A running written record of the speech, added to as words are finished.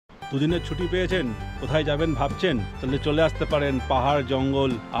দুদিনের ছুটি পেয়েছেন, কোথায় যাবেন ভাবছেন, তাহলে চলে আসতে পারেন পাহাড়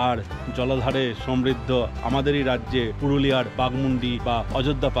জঙ্গল আর জলধারে সমৃদ্ধ আমাদেরই রাজ্যে পুরুলিয়ার বাঘমুন্ডি বা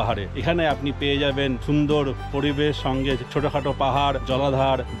অযোধ্যা পাহাড়ে। এখানে আপনি পেয়ে যাবেন সুন্দর পরিবেশ, সঙ্গে ছোটখাটো পাহাড়,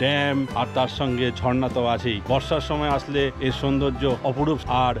 জলাধার, ড্যাম আর তার সঙ্গে ঝর্ণা তো আছেই। বর্ষার সময় আসলে এর সৌন্দর্য অপরূপ।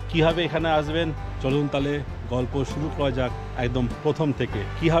 আর কিভাবে এখানে আসবেন চলুন তাহলে গল্প শুরু করা যাক একদম প্রথম থেকে।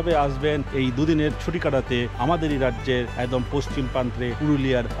 কিভাবে আসবেন এই দুদিনের ছুটি কাটাতে আমাদেরই রাজ্যের একদম পশ্চিম প্রান্তে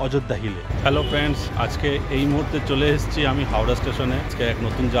পুরুলিয়ার অযোধ্যা হিলে। হ্যালো ফ্রেন্ডস, আজকে এই মুহূর্তে চলে এসেছি আমি হাওড়া স্টেশনে। আজকে এক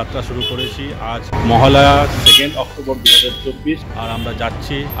নতুন যাত্রা শুরু করেছি। আজ মহালয়া 2 অক্টোবর 2024 আর আমরা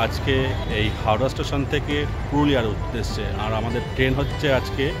যাচ্ছি আজকে এই হাওড়া স্টেশন থেকে পুরুলিয়ার উদ্দেশ্যে। আর আমাদের ট্রেন হচ্ছে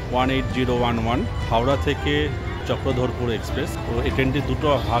আজকে 18011 হাওড়া থেকে চক্রধরপুর এক্সপ্রেস। তো এই ট্রেনটির দুটো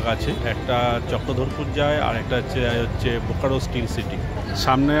ভাগ আছে, একটা চক্রধরপুর যায় আর একটা হচ্ছে বোকারো স্টিল সিটি।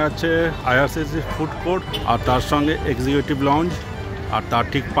 সামনে আছে আইআরসিসি ফুড কোর্ট আর তার সঙ্গে এক্সিকিউটিভ লঞ্চ, আর তার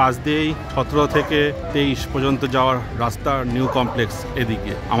ঠিক পাশ দিয়েই 17 থেকে 23 পর্যন্ত যাওয়ার রাস্তা নিউ কমপ্লেক্স।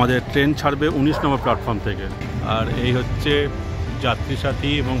 এদিকে আমাদের ট্রেন ছাড়বে 19 নম্বর প্ল্যাটফর্ম থেকে। আর এই হচ্ছে যাত্রী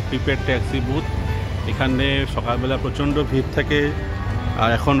সাথী এবং প্রিপেড ট্যাক্সি বুথ। এখানে সকালবেলা প্রচণ্ড ভিড় থাকে। আর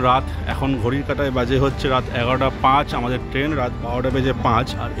এখন ঘড়ির কাঁটায় বাজে হচ্ছে রাত 11:05। আমাদের ট্রেন রাত 12:05।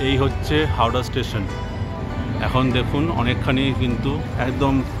 আর এই হচ্ছে হাওড়া স্টেশন। এখন দেখুন অনেকখানি কিন্তু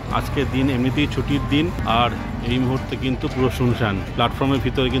একদম আজকের দিন এমনিতেই ছুটির দিন, আর এই মুহূর্তে কিন্তু পুরো শুনশান। প্ল্যাটফর্মের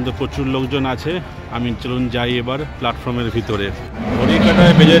ভিতরে কিন্তু প্রচুর লোকজন আছে। আমি চলুন যাই এবার প্ল্যাটফর্মের ভিতরে। ঘড়ির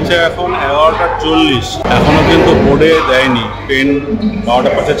কাঁটায় বেজেছে এখন 11:40। এখনও কিন্তু বোর্ডে দেয়নি ট্রেন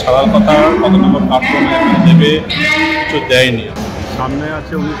 12:05 ছাড়ার কথা। কত নম্বর প্ল্যাটফর্মে দেবে কিছু দেয়নি। সামনে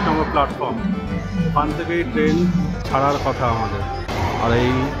আছে 19 নম্বর প্ল্যাটফর্ম, ওখান থেকেই ট্রেন ছাড়ার কথা আমাদের। আর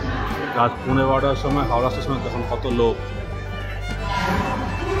এই রাত 11:15টার সময় হাওড়া স্টেশনে তখন কত লোক।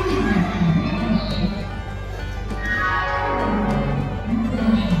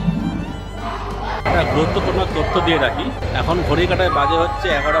 গুরুত্বপূর্ণ তথ্য দিয়ে রাখি, এখন ঘড়ি কাটায় বাজে হচ্ছে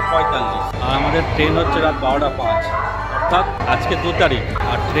 11:45 আর আমাদের ট্রেন হচ্ছে রাত 12:05, অর্থাৎ আজকে 2 তারিখ।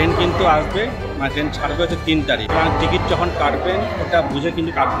 আর ট্রেন কিন্তু আসবে, মানে ট্রেন ছাড়বে হচ্ছে 3 তারিখ। কারণ টিকিট যখন কাটবেন ওটা বুঝে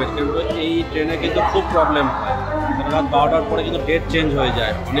কিন্তু কাটবেন, কিন্তু এই ট্রেনে কিন্তু খুব প্রবলেম হয়। রাত 12টার পরে কিন্তু ডেট চেঞ্জ হয়ে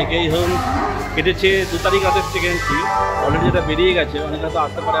যায়। অনেকেই ধরুন কেটেছে 2 তারিখ রাতের ট্রেনটি, অলরেডি যেটা বেরিয়ে গেছে, অনেকে হয়তো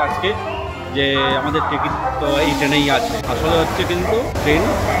আসতে পারে আজকে যে আমাদের টিকিট তো এই ট্রেনেই আছে। আসলে হচ্ছে কিন্তু ট্রেন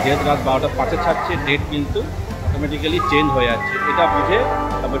যেহেতু রাত 12:05 ছাড়ছে, ডেট কিন্তু অটোমেটিক্যালি চেঞ্জ হয়ে যাচ্ছে। এটা বুঝে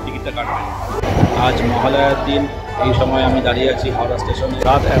তারপর টিকিটটা কাটবেন। আজ মহালয়ার দিন এই সময় আমি দাঁড়িয়ে আছি হাওড়া স্টেশনে।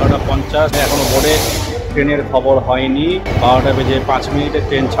 রাত 11:50, এখনও বোর্ডে ট্রেনের খবর হয়নি। 12:05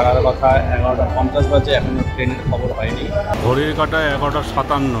 ট্রেন ছাড়ার কথা, 11:50 বাজে, এখনও ট্রেনের খবর হয়নি। ঘড়ির কাঁটায়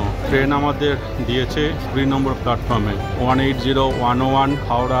 11:57 ট্রেন আমাদের দিয়েছে 3 নম্বর প্ল্যাটফর্মে 18011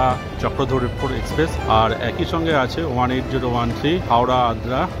 হাওড়া চক্রধরপুর এক্সপ্রেস। আর একই সঙ্গে আছে 18013 Howrah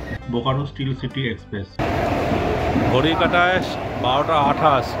Adra Bokaro still city express. ঘড়ির কাঁটায়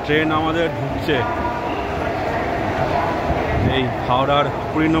 12:28 ট্রেন আমাদের ঢুকছে এই হাওড়ার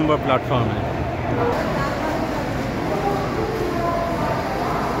 20 নম্বর প্ল্যাটফর্মে।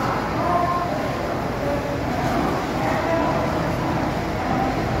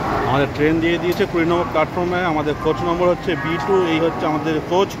 আমাদের ট্রেন দিয়ে দিয়েছে 20 নম্বর প্ল্যাটফর্মে। আমাদের কোচ নম্বর হচ্ছে B2। এই হচ্ছে আমাদের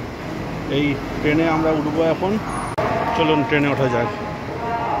কোচ। এই ট্রেনে আমরা উঠবো এখন। চলুন ট্রেনে ওঠা যাক।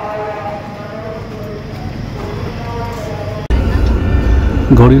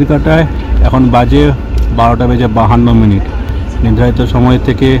 ঘড়ির কাঁটায় এখন বাজে 12:52। নির্ধারিত সময়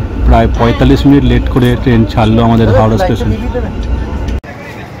থেকে প্রায় 45 মিনিট লেট করে ট্রেন ছাড়লো আমাদের হাওড়া স্টেশন।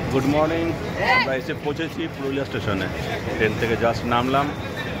 গুড মর্নিং, আমরা এসে পৌঁছেছি পুরুলিয়া স্টেশনে। ট্রেন থেকে জাস্ট নামলাম,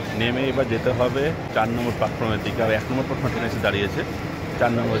 নেমে এবার যেতে হবে 4 নম্বর প্ল্যাটফর্মের দিকে। আর 1 নম্বর প্ল্যাটফর্মে ট্রেন এসে দাঁড়িয়েছে,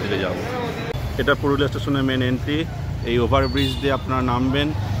 4 নম্বরের দিকে যাব। এটা পুরুলিয়া স্টেশনের মেন এন্ট্রি। এই ওভারব্রিজ দিয়ে আপনারা নামবেন,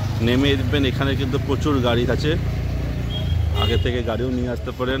 নেমে দেখবেন এখানে কিন্তু প্রচুর গাড়ি আছে। আগে থেকে গাড়িও নিয়ে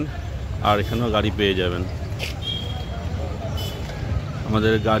আসতে পারেন, আর এখানেও গাড়ি পেয়ে যাবেন।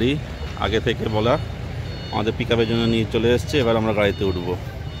 আমাদের গাড়ি আগে থেকে বলা, আমাদের পিকআপের জন্য নিয়ে চলে এসছে। এবার আমরা গাড়িতে উঠব।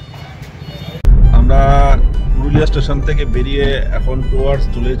 আমরা পুরুলিয়া স্টেশন থেকে বেরিয়ে এখন টুয়ার্ডস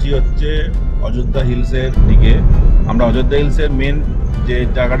চলেছি হচ্ছে অযোধ্যা হিলসের দিকে। আমরা অযোধ্যা হিলসের মেন যে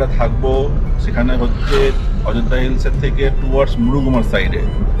জায়গাটা থাকবো সেখানে হচ্ছে অযোধ্যা হিলসের থেকে টুয়ার্ডস মুরুগুমার সাইডে।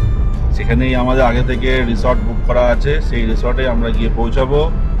 সেখানেই আমাদের আগে থেকে রিসর্ট বুক করা আছে, সেই রিসর্টে আমরা গিয়ে পৌঁছাবো।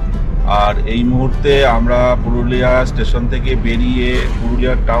 আর এই মুহূর্তে আমরা পুরুলিয়া স্টেশন থেকে বেরিয়ে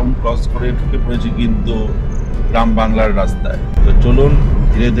পুরুলিয়া টাউন ক্রস করে ঢুকে পড়েছি কিন্তু গ্রাম বাংলার রাস্তায়। তো চলুন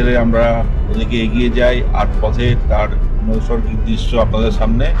ধীরে ধীরে আমরা ওদিকে এগিয়ে যাই, আর পথে তার নৈসর্গিক দৃশ্য আপনাদের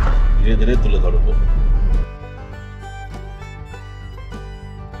সামনে ধীরে ধীরে তুলে ধরবো।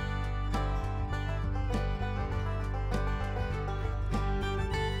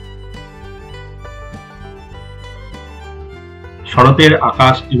 শরতের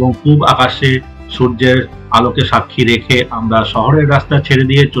আকাশ এবং পূব আকাশে সূর্যের আলোকে সাক্ষী রেখে আমরা শহরের রাস্তা ছেড়ে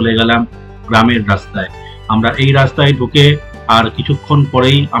দিয়ে চলে গেলাম গ্রামের রাস্তায়। আমরা এই রাস্তায় ঢুকে আর কিছুক্ষণ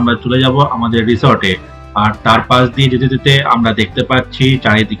পরেই আমরা চলে যাব আমাদের রিসর্টে। আর তার পাশ দিয়ে যেতে যেতে আমরা দেখতে পাচ্ছি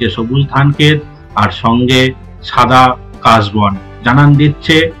চারিদিকে সবুজ ধানক্ষেত আর সঙ্গে সাদা কাশবন, জানান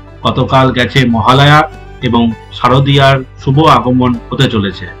দিচ্ছে গতকাল গেছে মহালয়া এবং শারদীয়ার শুভ আগমন হতে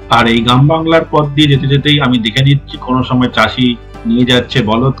চলেছে। আর এই গ্রাম বাংলার পথ দিয়ে যেতে যেতেই আমি দেখে নিচ্ছি কোনো সময় চাষি নিয়ে যাচ্ছে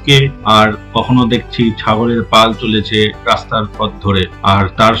বলদকে, আর কখনো দেখছি ছাগলের পাল চলেছে রাস্তার পথ ধরে। আর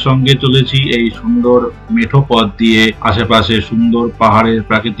তার সঙ্গে চলেছি এই সুন্দর মেঠো পথ দিয়ে আশেপাশে সুন্দর পাহাড়ের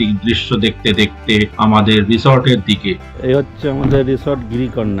প্রাকৃতিক দৃশ্য দেখতে দেখতে আমাদের রিসর্টের দিকে। এই হচ্ছে আমাদের রিসর্ট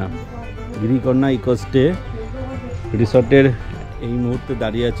গিরিকন্যা ইকোস্টে। রিসর্টের এই মুহূর্তে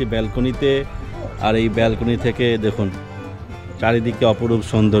দাঁড়িয়ে আছি ব্যালকনিতে, আর এই ব্যালকনি থেকে দেখুন চারিদিকে অপরূপ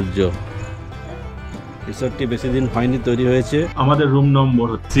সৌন্দর্য। রিসর্টটি বেশি দিন হয়নি তৈরি হয়েছে। আমাদের রুম নম্বর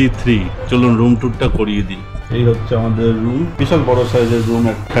C3, চলুন রুম ট্যুরটা করিয়ে দিই। এই হচ্ছে আমাদের রুম, বিশাল বড় সাইজের রুম।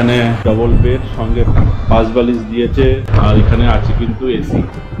 এখানে ডবল বেড সঙ্গে 5 বালিশ দিয়েছে, আর এখানে আছে কিন্তু এসি।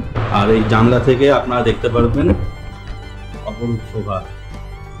 আর এই জানলা থেকে আপনারা দেখতে পারবেন অপরূপ শোভা।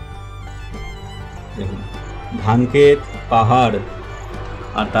 দেখুন ধানক্ষেত, পাহাড়,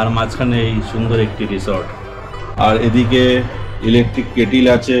 আর তার মাঝখানে এই সুন্দর একটি রিসর্ট। আর এদিকে ইলেকট্রিক কেটিল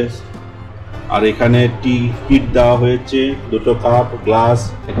আছে, আর এখানে টি কিট দেওয়া হয়েছে, 2টো কাপ, গ্লাস।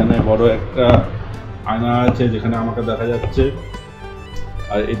 এখানে বড় একটা আয়না আছে যেখানে আমাকে দেখা যাচ্ছে।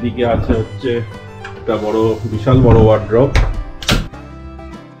 আর এদিকে আছে হচ্ছে একটা বড় বিশাল বড় ওয়ার্ড্রপ।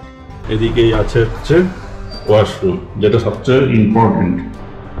 এদিকেই আছে হচ্ছে ওয়াশরুম, যেটা সবচেয়ে ইম্পর্টেন্ট।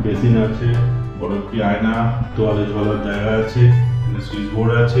 বেসিন আছে, বড় একটি আয়না, তোয়ালে ঝোলার জায়গা আছে, সুইচ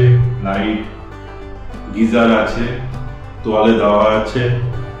বোর্ড আছে, লাইট, গিজার আছে, তোয়ালে দেওয়া আছে,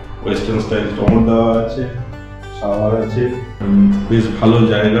 ওয়েস্টার্ন স্টাইল চমড় দেওয়া আছে, শাওয়ার আছে। বেশ ভালো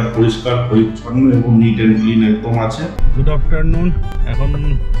জায়গা, পরিষ্কার পরিচ্ছন্ন এবং নিট অ্যান্ড ক্লিন একদম আছে। গুড আফটারনুন, এখন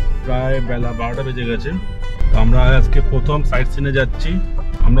প্রায় বেলা 12টা বেজে গেছে। আমরা আজকে প্রথম সাইট সিনে যাচ্ছি।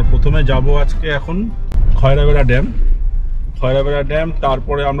 আমরা প্রথমে যাব আজকে এখন খয়রাবেরা ড্যাম,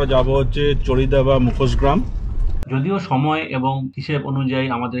 তারপরে আমরা যাব হচ্ছে চরিদা বা মুখোশ গ্রাম। যদিও সময় এবং হিসেব অনুযায়ী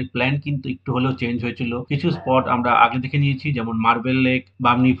আমাদের প্ল্যান কিন্তু একটু হলেও চেঞ্জ হয়েছিল। কিছু স্পট আমরা আগে দেখে নিয়েছি, যেমন marble lake,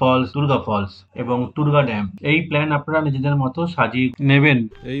 Bamni false, Turga false এবং তুর্গা ড্যাম। এই প্ল্যান আপনারা নিজেদের মতো সাজিয়ে নেবেন।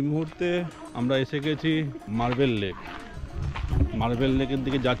 এই মুহূর্তে আমরা এসে গেছি মার্বেল লেকের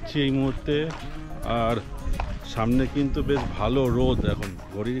দিকে যাচ্ছি এই মুহূর্তে। আর সামনে কিন্তু বেশ ভালো রোদ, এখন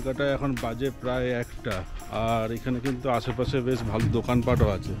ঘড়ির কাঁটায় এখন বাজে প্রায় 1টা। আর এখানে কিন্তু আশেপাশে বেশ ভালো দোকানপাটও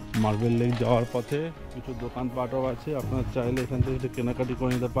আছে। মার্বেল লেক যাওয়ার পথে কিছু দোকানপাটও আছে, আপনারা চাইলে এখান থেকে একটু কেনাকাটি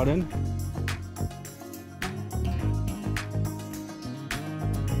করে নিতে পারেন।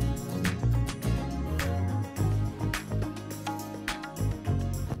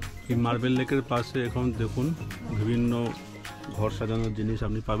 এই মার্বেল লেকের পাশে এখন দেখুন বিভিন্ন ঘর সাজানোর জিনিস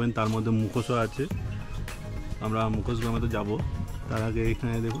আপনি পাবেন, তার মধ্যে মুখোশও আছে। আমরা মুখোশ গ্রামে যাব, তার আগে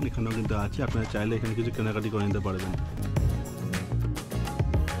এখানে দেখুন এখানেও কিন্তু আছে, আপনারা চাইলে এখানে কিছু কেনাকাটি করে নিতে পারবেন।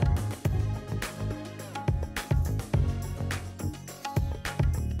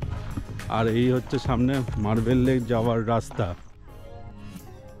 আর এই হচ্ছে সামনে মার্বেল লেক যাওয়ার রাস্তা।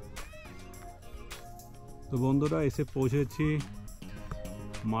 তো বন্ধুরা, এসে পৌঁছেছি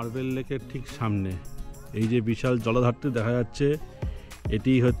মার্বেল লেকের ঠিক সামনে। এই যে বিশাল জলাধারটি দেখা যাচ্ছে,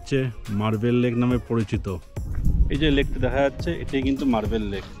 এটি হচ্ছে মার্বেল লেক নামে পরিচিত। এই যে লেকটি দেখা যাচ্ছে, এটাই কিন্তু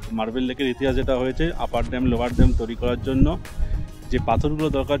মার্বেল লেকের ইতিহাস যেটা হয়েছে, আপার ড্যাম লোয়ার ড্যাম তৈরি করার জন্য যে পাথরগুলো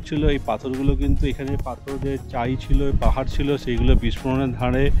দরকার ছিল, এই পাথরগুলো কিন্তু এখানে পাথর যে চাই ছিল, পাহাড় ছিল, সেইগুলো বিস্ফোরণের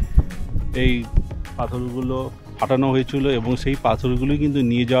ধারে এই পাথরগুলো ফাটানো হয়েছিল এবং সেই পাথরগুলোই কিন্তু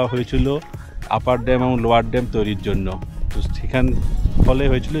নিয়ে যাওয়া হয়েছিল আপার ড্যাম এবং লোয়ার ড্যাম তৈরির জন্য। তো সেখান ফলে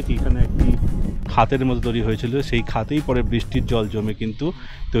হয়েছিল কি, এখানে একটি খাতের মতো তৈরি হয়েছিল, সেই খাতেই পরে বৃষ্টির জল জমে কিন্তু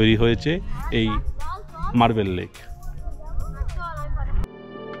তৈরি হয়েছে এই মার্বেল লেক।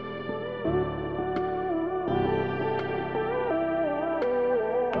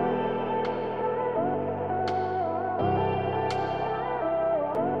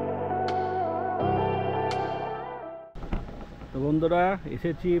 তো বন্ধুরা,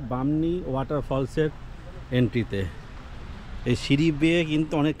 এসেছি বামনি ওয়াটারফলসের এন্ট্রিতে। এই সিঁড়ি বেয়ে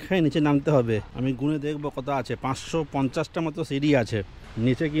কিন্তু অনেকখানি নিচে নামতে হবে। আমি গুনে দেখবো কত আছে, 550টা মতো সিঁড়ি আছে।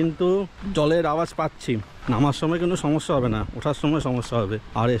 নিচে কিন্তু জলের আওয়াজ পাচ্ছি। নামার সময় কিন্তু সমস্যা হবে না, ওঠার সময় সমস্যা হবে।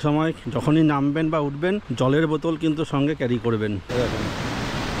 আর এ সময় যখনই নামবেন বা উঠবেন, জলের বোতল কিন্তু সঙ্গে ক্যারি করবেন।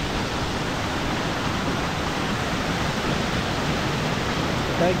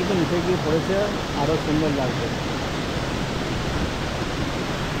 এটাই কিন্তু নিচে গিয়ে পড়েছে, আরও সুন্দর লাগবে।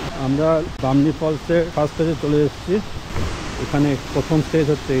 আমরা বামনি ফলসের কাছ থেকে চলে এসেছি। এখানে প্রথম স্টেজ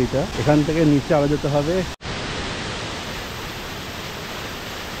হচ্ছে এইটা, এখান থেকে নিচে আরো যেতে হবে।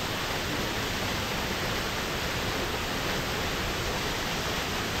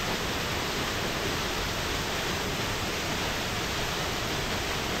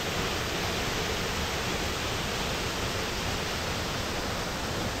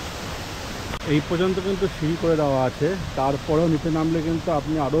 এই পর্যন্ত কিন্তু সিঁড়ি করে দেওয়া আছে, তারপরেও নিচে নামলে কিন্তু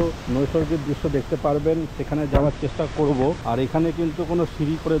আপনি আরও নৈসর্গিক দৃশ্য দেখতে পারবেন, সেখানে যাওয়ার চেষ্টা করব। আর এখানে কিন্তু কোনো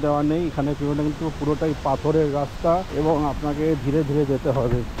সিঁড়ি করে দেওয়া নেই, এখানে কিন্তু পুরোটাই পাথরের রাস্তা এবং আপনাকে ধীরে ধীরে যেতে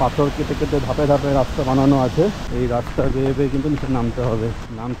হবে। পাথর কেটে কেটে ধাপে ধাপে রাস্তা বানানো আছে, এই রাস্তা বেয়ে বেয়ে কিন্তু নিচে নামতে হবে।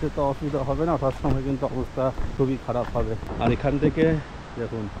 নামতে তো অসুবিধা হবে না, ওঠার সময় কিন্তু অবস্থা খুবই খারাপ হবে। আর এখান থেকে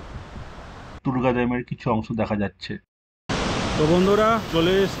দেখুন দুর্গা ড্যামের কিছু অংশ দেখা যাচ্ছে। তো বন্ধুরা,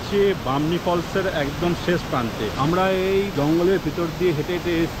 চলে এসেছি বামনি ফলসের একদম শেষ প্রান্তে। আমরা এই জঙ্গলের ভিতর দিয়ে হেঁটে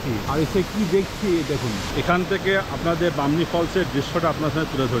হেঁটে এসেছি, আর এসে কি দেখছি দেখুন। এখান থেকে আপনাদের বামনি ফলসের দৃশ্যটা আপনার সাথে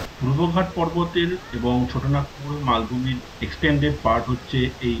তুলে ধরছি। পূর্বঘাট পর্বতের এবং ছোটনাগপুর মালভূমির এক্সটেন্ডেড পার্ট হচ্ছে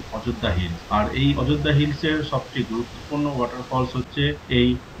এই অযোধ্যা হিলস। আর এই অযোধ্যা হিলসের সবচেয়ে গুরুত্বপূর্ণ ওয়াটারফলস হচ্ছে এই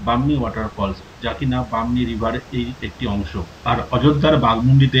বামনি ওয়াটারফলস, যা কিনা বামনি রিভারের এই একটি অংশ। আর অযোধ্যার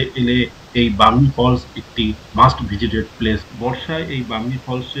বাঘমুন্ডিতে এলে এই বামনি ফলস একটি মাস্ট ভিজিটেড প্লেস। বর্ষায় এই বামনি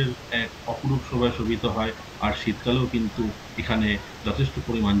ফলসের এক অপরূপ শোভায় শোভিত হয়, আর শীতকালেও কিন্তু এখানে যথেষ্ট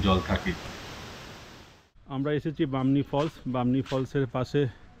পরিমাণ জল থাকে। আমরা এসেছি বামনি ফলস। বামনি ফলসের পাশে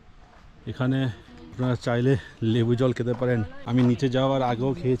এখানে আপনারা চাইলে লেবু জল খেতে পারেন। আমি নিচে যাওয়ার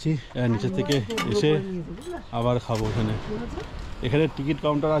আগেও খেয়েছি, নিচে থেকে এসে আবার খাবো। এখানে টিকিট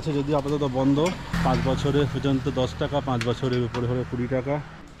কাউন্টার আছে, যদিও আপাতত বন্ধ। 5 বছরের পর্যন্ত 10 টাকা, 5 বছরের উপরে হলে 20 টাকা।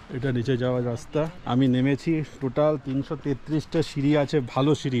 এটা নিচে যাওয়ার রাস্তা। আমি নেমেছি, টোটাল 333টা সিঁড়ি আছে,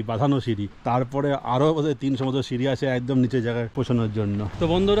 ভালো সিঁড়ি, বাঁধানো সিঁড়ি। তারপরে আরও বোধহয় 300 মতো সিঁড়ি আছে একদম নিচে জায়গায় পৌঁছানোর জন্য। তো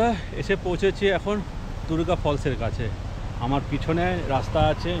বন্ধুরা, এসে পৌঁছেছি এখন দুর্গা ফলসের কাছে। আমার পিছনে রাস্তা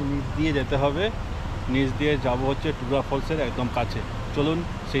আছে, নিচ দিয়ে যেতে হবে। নিচ দিয়ে যাব হচ্ছে দুর্গা ফলসের একদম কাছে। চলুন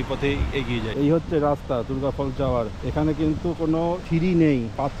সেই পথেই এগিয়ে যাই। এই হচ্ছে রাস্তা দুর্গা ফলস যাওয়ার। এখানে কিন্তু কোনো সিঁড়ি নেই,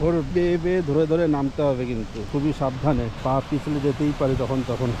 পাথর বেয়ে বেয়ে ধরে ধরে নামতে হবে, কিন্তু খুবই সাবধানে, পা পিছলে যেতেই পারে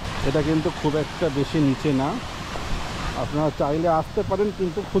তখন। এটা কিন্তু খুব একটা বেশি নিচে না, আপনারা চাইলে আসতে পারেন,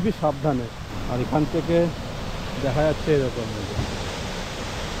 কিন্তু খুবই সাবধানে। আর এখান থেকে দেখা যাচ্ছে এরকম।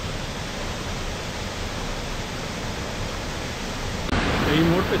 এই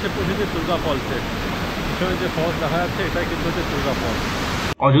মুহূর্তে এসে পৌঁছেছে দুর্গা ফলসে। পিছনে যে ফলস দেখা যাচ্ছে এটাই কিন্তু হচ্ছে দুর্গা ফলস।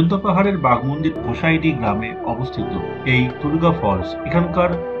 অযোধ্যা পাহাড়ের বাঘমুন্ডির গোসাইডি গ্রামে অবস্থিত এই দুর্গা ফলস। এখানকার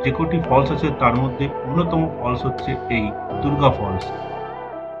যে কটি ফলস আছে তার মধ্যে অন্যতম ফলস হচ্ছে এই দুর্গা ফলস।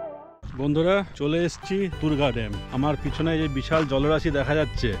 বন্ধুরা, চলে এসেছি দুর্গা ড্যাম। আমার পিছনে যে বিশাল জলরাশি দেখা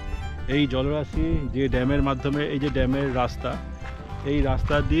যাচ্ছে, এই জলরাশি যে ড্যামের মাধ্যমে, এই যে ড্যামের রাস্তা, এই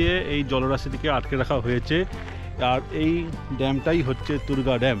রাস্তা দিয়ে এই জলরাশিটিকে আটকে রাখা হয়েছে। আর এই ড্যামটাই হচ্ছে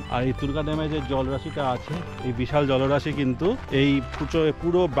দুর্গা ড্যাম। আর এই দুর্গা ড্যামে যে জলরাশিটা আছে, এই বিশাল জলরাশি কিন্তু এই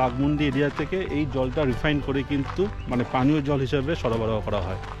পুরো বাঘমুন্ডি এরিয়া থেকে এই জলটা রিফাইন করে কিন্তু মানে পানীয় জল হিসেবে সরবরাহ করা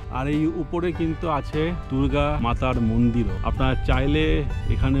হয়। আর এই উপরে কিন্তু আছে দুর্গা মাতার মন্দিরও। আপনারা চাইলে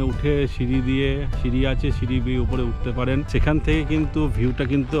এখানে উঠে সিঁড়ি আছে, সিঁড়ি দিয়ে উপরে উঠতে পারেন। সেখান থেকে কিন্তু ভিউটা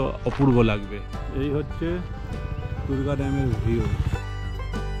কিন্তু অপূর্ব লাগবে। এই হচ্ছে দুর্গা ড্যামের ভিউ।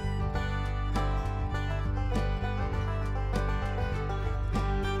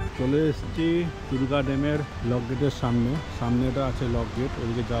 চলে এসেছি দুর্গা ড্যামের লক গেটের সামনে এটা আছে লক গেট,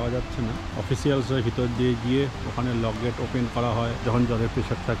 ওদিকে যাওয়া যাচ্ছে না। অফিসিয়ালসের ভিতর দিয়ে গিয়ে ওখানে লক গেট ওপেন করা হয় যখন জলের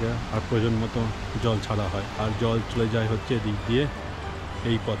প্রেশার থাকে, আর প্রয়োজন মতো জল ছাড়া হয়। আর জল চলে যায় হচ্ছে এদিক দিয়ে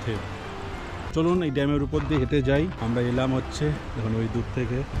এই পথে। চলুন এই ড্যামের উপর দিয়ে হেঁটে যাই। আমরা এলাম হচ্ছে এখন ওই দূর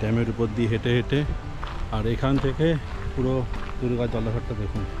থেকে ড্যামের উপর দিয়ে হেঁটে হেঁটে। আর এখান থেকে পুরো দুর্গা জলাধারটা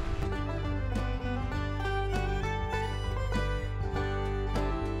দেখুন।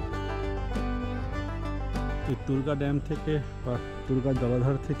 দুর্গা ড্যাম থেকে বা দুর্গা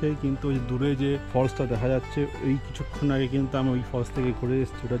জলাধার থেকেই কিন্তু ওই দূরে যে ফলসটা দেখা যাচ্ছে, এই কিছুক্ষণ আগে কিন্তু আমি ওই ফলস থেকে ঘুরে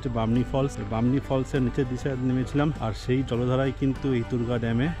এসেছি। ওটা হচ্ছে বামনি ফলস। বামনি ফলসের নিচের দিকে নেমেছিলাম, আর সেই জলধারাই কিন্তু এই দুর্গা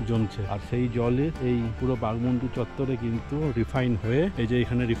ড্যামে জমছে। আর সেই জলে এই পুরো বাঘমুন্ডি চত্বরে কিন্তু রিফাইন হয়ে, এই যে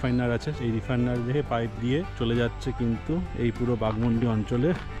এখানে রিফাইনার আছে, এই রিফাইনার দিয়ে পাইপ দিয়ে চলে যাচ্ছে কিন্তু এই পুরো বাঘমুন্ডি অঞ্চলে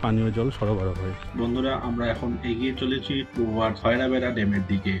পানীয় জল সরবরাহ হয়। বন্ধুরা, আমরা এখন এগিয়ে চলেছি টুয়ার্ড খয়রাবেরা ড্যামের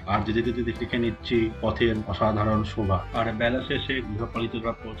দিকে। আর যেতে যেতে দেখে নিচ্ছি পথের অসাধারণ শোভা। আর বেলা শেষে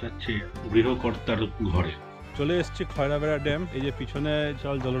গৃহপালিতরা পৌঁছাচ্ছে গৃহকর্তার ঘরে। চলে এসেছি খয়রাবেরা ড্যাম। এই যে পিছনে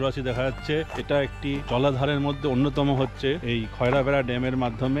জলরাশি দেখা যাচ্ছে, এটা একটি জলাধারের মধ্যে অন্যতম হচ্ছে। এই খয়রাবেরা ড্যামের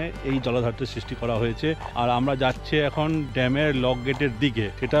মাধ্যমে এই জলাধারটি সৃষ্টি করা হয়েছে। আর আমরা যাচ্ছি এখন ড্যামের লক গেটের দিকে।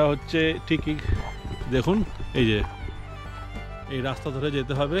 সেটা হচ্ছে ঠিক দেখুন, এই যে এই রাস্তা ধরে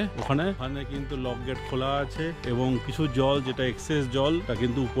যেতে হবে ওখানে কিন্তু লক গেট খোলা আছে এবং কিছু জল যেটা এক্সেস জল তা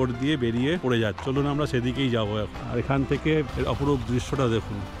কিন্তু উপর দিয়ে বেরিয়ে পড়ে যাচ্ছে। চলুন আমরা সেদিকেই যাবো। আর এখান থেকে অপরূপ দৃশ্যটা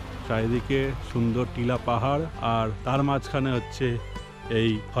দেখুন, চারিদিকে সুন্দর টিলা পাহাড় আর তার মাঝখানে হচ্ছে এই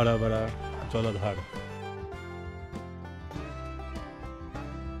খৈরাবেরা জলাধার।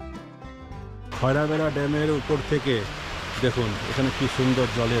 খৈরাবেরা ড্যামের উপর থেকে দেখুন এখানে কি সুন্দর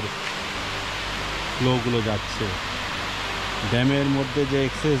জলের ফ্লোগুলো যাচ্ছে। ড্যামের মধ্যে যে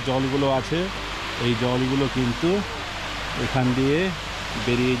এক্সেস জলগুলো আছে এই জলগুলো কিন্তু এখান দিয়ে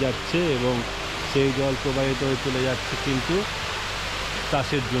বেরিয়ে যাচ্ছে এবং সেই জল প্রবাহিত হয়ে চলে যাচ্ছে কিন্তু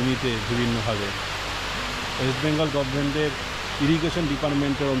চাষের জমিতে বিভিন্নভাবে। ওয়েস্ট বেঙ্গল গভর্নমেন্টের ইরিগেশন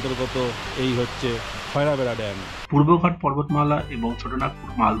ডিপার্টমেন্টের অন্তর্গত এই হচ্ছে খৈরাবেরা ড্যাম। পূর্বঘাট পর্বতমালা এবং ছোটনাগপুর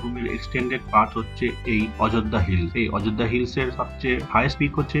মালভূমির এক্সটেন্ডেড পার্ট হচ্ছে এই অযোধ্যা হিল। এই অযোধ্যা হিলস এর সবচেয়ে হাইয়েস্ট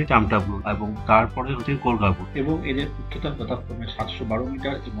পিক হচ্ছে চামটাপুর এবং তারপরে হচ্ছে গোরগাপুর এবং এদের উচ্চতা যথাক্রমে 712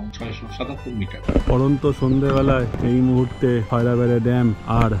 মিটার এবং 677 মিটার। পরন্ত সন্ধ্যেবেলায় এই মুহূর্তে খৈরাবেরা ড্যাম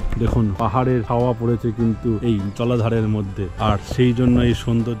আর দেখুন পাহাড়ের হাওয়া পড়েছে কিন্তু এই জলাধারের মধ্যে, আর সেই জন্য এই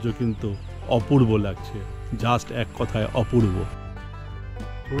সৌন্দর্য কিন্তু অপূর্ব লাগছে, জাস্ট এক কথায় অপূর্ব।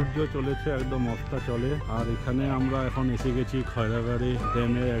 সূর্য চলেছে একদম অস্তাচলে আর এখানে আমরা এখন এসে গেছি খৈরাবেরা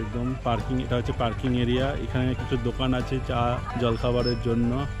ড্যামের একদম পার্কিং। এটা হচ্ছে পার্কিং এরিয়া। এখানে কিছু দোকান আছে চা জলখাবারের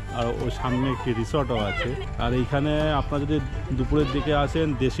জন্য আর ওর সামনে একটি রিসর্টও আছে। আর এইখানে আপনারা যদি দুপুরের দিকে আসেন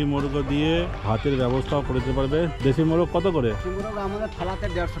দেশি মুরগ দিয়ে ভাতের ব্যবস্থাও করতে পারবে। দেশি মুরগ কত করে? আমাদের থালাতে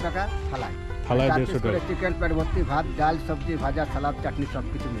 150 টাকা থালায়। থালায় 150 টাকা। চিকেন পেট ভর্তি ভাত ডাল সবজি ভাজা সালাদ চাটনি সব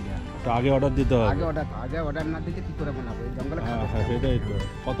কিছু মিলে। তো আগে অর্ডার দিতে হবে। আগে অর্ডার না দিলে কি করে বানাবো? এই জঙ্গলে হ্যাঁ সেটাই তো।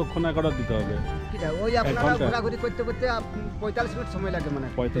 কতক্ষণ আগে অর্ডার দিতে হবে? ওই আপনারা ঘোরাঘুরি করতে করতে 45 মিনিট সময় লাগে, মানে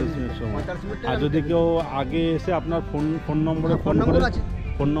 45 মিনিট সময়। আর যদি কেউ আগে এসে আপনার ফোন নম্বরে ফোন নম্বর আছে,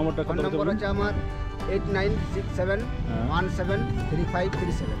 ফোন নম্বরটা কত হচ্ছে আমার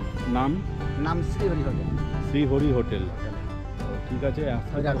 8967173537। নাম শ্রীহরি হোটেল। শ্রীহরি হোটেল। ঠিক আছে,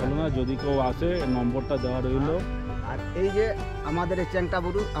 ভালো না যদি কেউ আসে নম্বরটা দেওয়া রইলো। আর এই যে আমাদের এই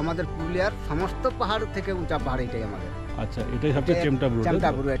চ্যাংটাবুরু আমাদের পুরুলিয়ার সমস্ত পাহাড় থেকে উঁচা পাহাড় এটাই আমাদের। আচ্ছা এটাই হচ্ছে চ্যাংটাবুরু।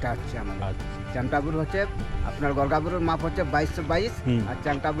 চ্যাংটাবুরু এটা হচ্ছে আমাদের। চ্যাংটাবুরু হচ্ছে আপনার গরগাবুরুর মাপ হচ্ছে 2222 আর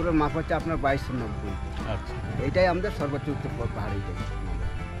চ্যাংটাবুরুর মাপ হচ্ছে আপনার 2290। আচ্ছা এইটাই আমাদের সর্বোচ্চ উচ্চ পাহাড় এইটাই।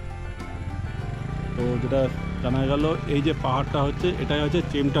 তো যেটা জানা গেল এই যে পাহাড়টা হচ্ছে এটাই হচ্ছে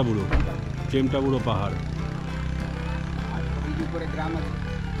চেমটাবুরু পাহাড়। আর এই উপরে গ্রাম আছে।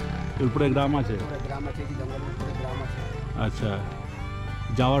 উপরে গ্রাম আছে। গ্রাম আছে, এই জঙ্গলের উপরে গ্রাম আছে। আচ্ছা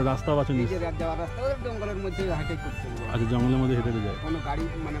যাওয়ার রাস্তা আছে? এই যে যাওয়ার রাস্তা ওই জঙ্গলের মধ্যে হেঁটে করতে হবে। আচ্ছা জঙ্গলের মধ্যে হেঁটে যায় কোনো গাড়ি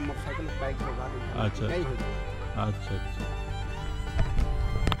মানে মোটরসাইকেল বাইক গাড়ি। আচ্ছা আচ্ছা।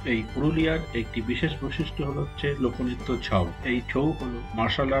 এই পুরুলিয়ার একটি বিশেষ বৈশিষ্ট্য হচ্ছে লোকনৃত্য ছৌ। এই ছৌ হলো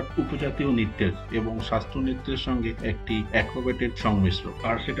মার্শাল আর্ট উপজাতীয় নৃত্যের এবং শাস্ত্রীয় নৃত্যের সঙ্গে একটি অ্যাক্রোবেটেড সংমিশ্রণ।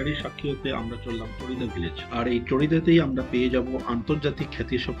 আর সেটারই সাক্ষী হতে আমরা চললাম চরিদা ভিলেজ। আর এই চরিদাতেই আমরা পেয়ে যাব আন্তর্জাতিক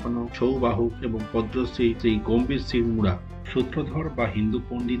খ্যাতিসম্পন্ন ছৌ বাহক এবং পদ্মশ্রী শ্রী গম্ভীর সিং মুড়া। সূত্রধর বা হিন্দু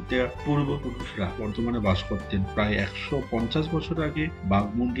পণ্ডিতদের পূর্বপুরুষরা বর্তমানে বাস করতেন। প্রায় 150 বছর আগে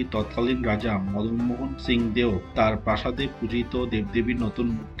বাঘমুন্ডি তৎকালীন রাজা মদন মোহন সিং দেও তার প্রাসাদে পূজিত দেবদেবীর নতুন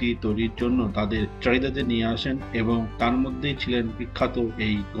মূর্তি তৈরির জন্য তাদের চারিদাতে নিয়ে আসেন এবং তার মধ্যেই ছিলেন বিখ্যাত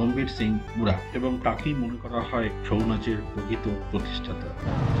এই গম্ভীর সিং মুড়া এবং তাকেই মনে করা হয় ছৌ নাচের প্রকৃত প্রতিষ্ঠাতা।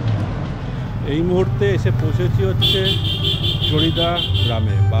 এই মুহূর্তে এসে পৌঁছেছি হচ্ছে চরিদা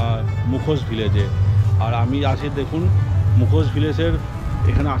গ্রামে বা মুখোশ ভিলেজে। আর আমি আছি দেখুন মুখোশ ভিলেজের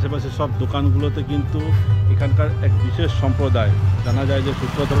এখানে আশেপাশে সব দোকানগুলোতে কিন্তু এখানকার এক বিশেষ সম্প্রদায়, জানা যায় যে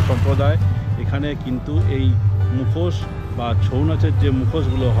সূত্রধর সম্প্রদায়, এখানে কিন্তু এই মুখোশ বা ছৌ নাচের যে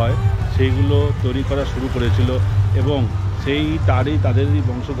মুখোশগুলো হয় সেইগুলো তৈরি করা শুরু করেছিল এবং তারই তাদেরই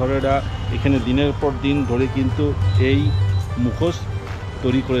বংশধরেরা এখানে দিনের পর দিন ধরে কিন্তু এই মুখোশ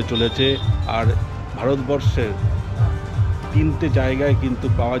তৈরি করে চলেছে। আর ভারতবর্ষের 3টে জায়গায় কিন্তু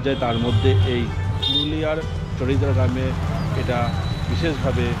পাওয়া যায়, তার মধ্যে এই পুরুলিয়ার চরিদা গ্রামে এটা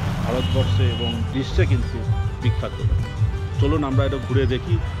বিশেষভাবে ভারতবর্ষে এবং বিশ্বে কিন্তু বিখ্যাত। চলুন আমরা এটা ঘুরে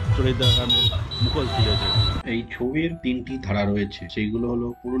দেখি চরিদা গ্রামের মুখোশ ভিলেজে। এই ছৌয়ের 3টি ধারা রয়েছে, সেইগুলো হলো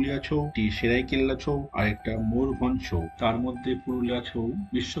পুরুলিয়া ছৌ, সেরাইকেল্লা ছৌ আর একটা ময়ূরভঞ্জ ছৌ। তার মধ্যে পুরুলিয়া ছৌ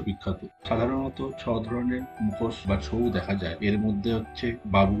বিশ্ববিখ্যাত। সাধারণত 6 ধরনের মুখোশ বা ছৌ দেখা যায়। এর মধ্যে হচ্ছে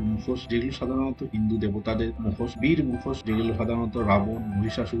বাবু মুখোশ, যেগুলো সাধারণত হিন্দু দেবতাদের মুখোশ, বীর মুখোশ যেগুলো সাধারণত রাবণ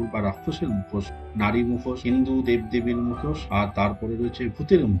মহিষাসুর বা রাক্ষসের মুখোশ, নারী মুখোশ, হিন্দু দেবদেবীর মুখোশ, আর তারপরে রয়েছে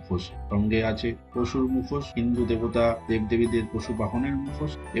ভূতের মুখোশ। সঙ্গে আছে পশুর মুখোশ, হিন্দু দেবতা দেবদেবীদের পশু বাহনের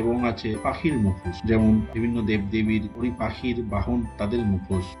মুখোশ, এবং আছে পাখির মুখোশ, যেমন বিভিন্ন দেবদেবীর পাখির বাহন তাদের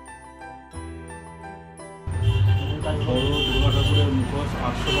মুখোশ। বড় দুর্গা ঠাকুরের মুখোশ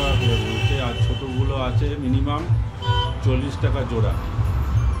 800 টাকা করে বলছে, আর ছোটগুলো আছে মিনিমাম 40 টাকা জোড়া।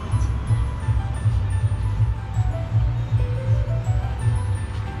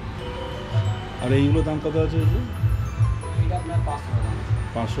 আর এইগুলো দাম কত আছে? এগুলো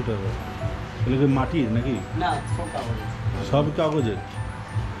 500 টাকা। এগুলো কি মাটির নাকি? সব কাগজের?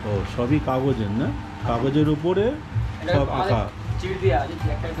 ও সবই কাগজের না? কাগজের উপরে সব আঁকা।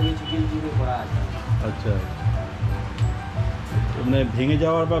 আচ্ছা, মানে ভেঙে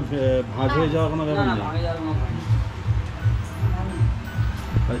যাওয়ার বা ভাঁজ হয়ে যাওয়ার কোনো ব্যাপার নেই?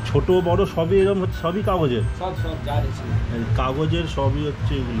 ছোট বড় সবই এরকম হচ্ছে, সবই কাগজের? কাগজের সবই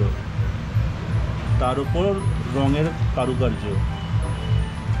হচ্ছে এগুলো, তার উপর রঙের কারুকার্য।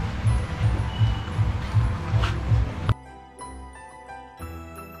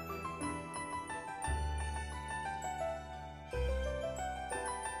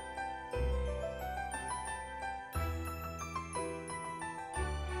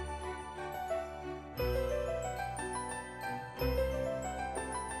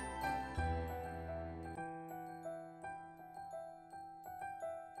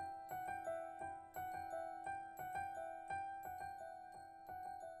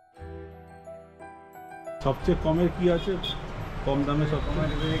 সবচেয়ে কমের কি আছে? কম দামে সব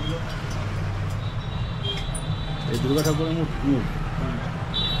এই দুর্গা ঠাকুরের মুখ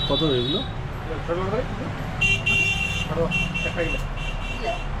কত এগুলো?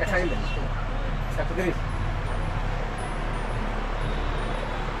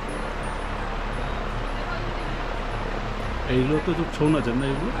 এইগুলো তো খুব ছৌ নাচেন না?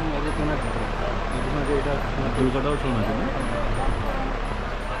 এগুলো এটা দুর্গাটাও ছৌ নাচেন না?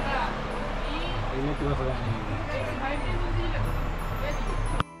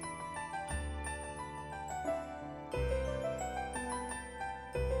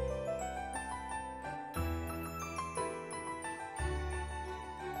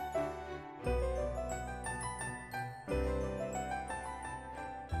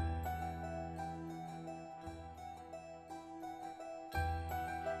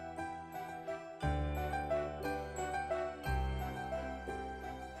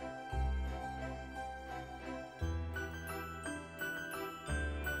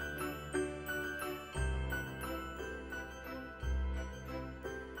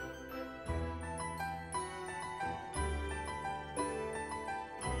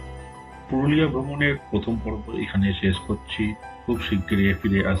 পুরুলিয়া ভ্রমণের প্রথম পর্ব এখানে শেষ করছি। খুব শিগগিরই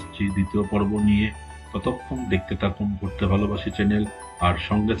ফিরে আসছি দ্বিতীয় পর্ব নিয়ে। ততক্ষণ দেখতে থাকুন ঘুরতে ভালোবাসি চ্যানেল আর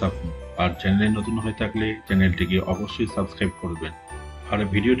সঙ্গে থাকুন। আর চ্যানেলে নতুন হয়ে থাকলে চ্যানেলটিকে অবশ্যই সাবস্ক্রাইব করবেন। আর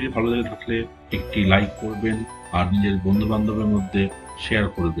ভিডিওটি ভালো লেগে থাকলে একটি লাইক করবেন আর নিজের বন্ধু বান্ধবের মধ্যে শেয়ার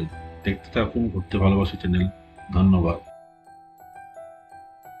করবেন। দেখতে থাকুন ঘুরতে ভালোবাসি চ্যানেল। ধন্যবাদ।